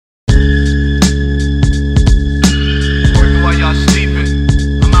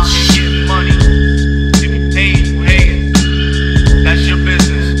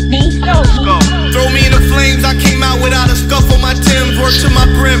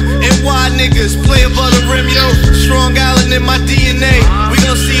niggas, play above the rim, yo. Strong Island in my DNA. We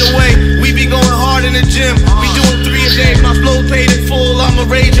gon' see a way. We be going hard in the gym. We doing 3 a day. My flow paid in full. I'm a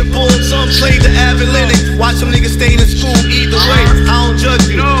raging bull. Some play the avid Linux. Watch them niggas stay in school. Either way, I don't judge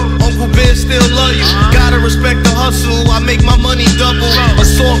you. Uncle Ben still love you. Gotta respect the hustle. I make my money double.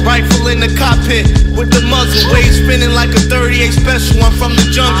 Assault rifle in the cockpit with the muzzle. Wave spinning like a 38 special. I'm from the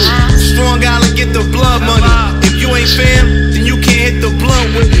jungle. Strong Island, get the blood money. If you ain't fam, then you can't hit the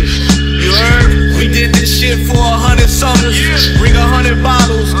blunt with it. You heard? We did this shit for 100 summers. Bring 100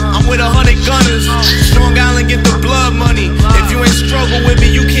 bottles. I'm with 100 gunners. Strong Island, get the blood money. If you ain't struggle with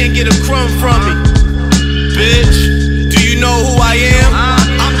me, you can't get a crumb from me. Bitch, do you know who I am?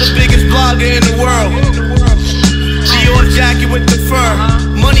 I'm the biggest blogger in the world. Dior jacket with the fur.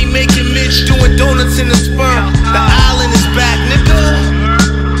 Money making Mitch doing donuts in the spur. The island is back, nigga.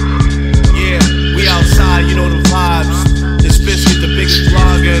 Yeah, we outside, you know the vibes. This Biscuit, the biggest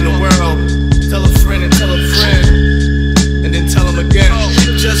blogger in the world. Tell a friend and tell a friend, and then tell them again.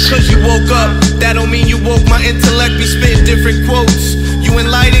 Just cause you woke up, that don't mean you woke. My intellect be spitting different quotes. You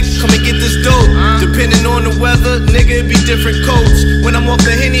enlightened, come and get this dope. Depending on the weather, nigga, it be different coats. When I'm off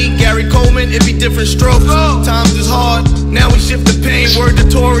the Henny, Gary Coleman, it be different strokes. Times is hard, now we shift the pain. Word to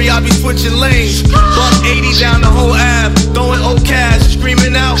Tory, I be switching lanes. Buck 80 down the whole ab, throwing old cash,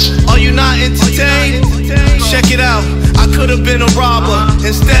 screaming out, are you not entertained? Check it out, I could've been a robber.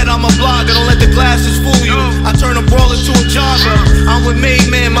 Instead, I'm a blogger, don't let the glasses fool you. I turn a brawler to a jogger. I'm with Made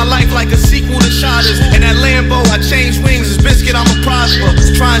Man, my life like a sequel to Shotters. And that Lambo, I changed wings, it's Biscuit, I'm a prosper.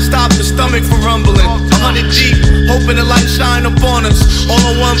 Try and stop the stomach from rumbling. 100 deep, hoping the light shine upon us. All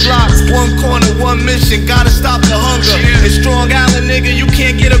on one block, one corner, one mission. Gotta stop the hunger. It's Strong Island, nigga, you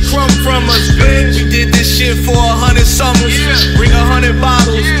can't get a crumb from us, bitch. We did this shit for 100 summers. Bring 100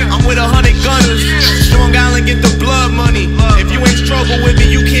 bottles, I'm with 100 gunners. Strong Island, get the blood money. If you ain't struggle with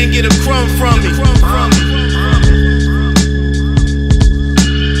me, you can't get a crumb from me.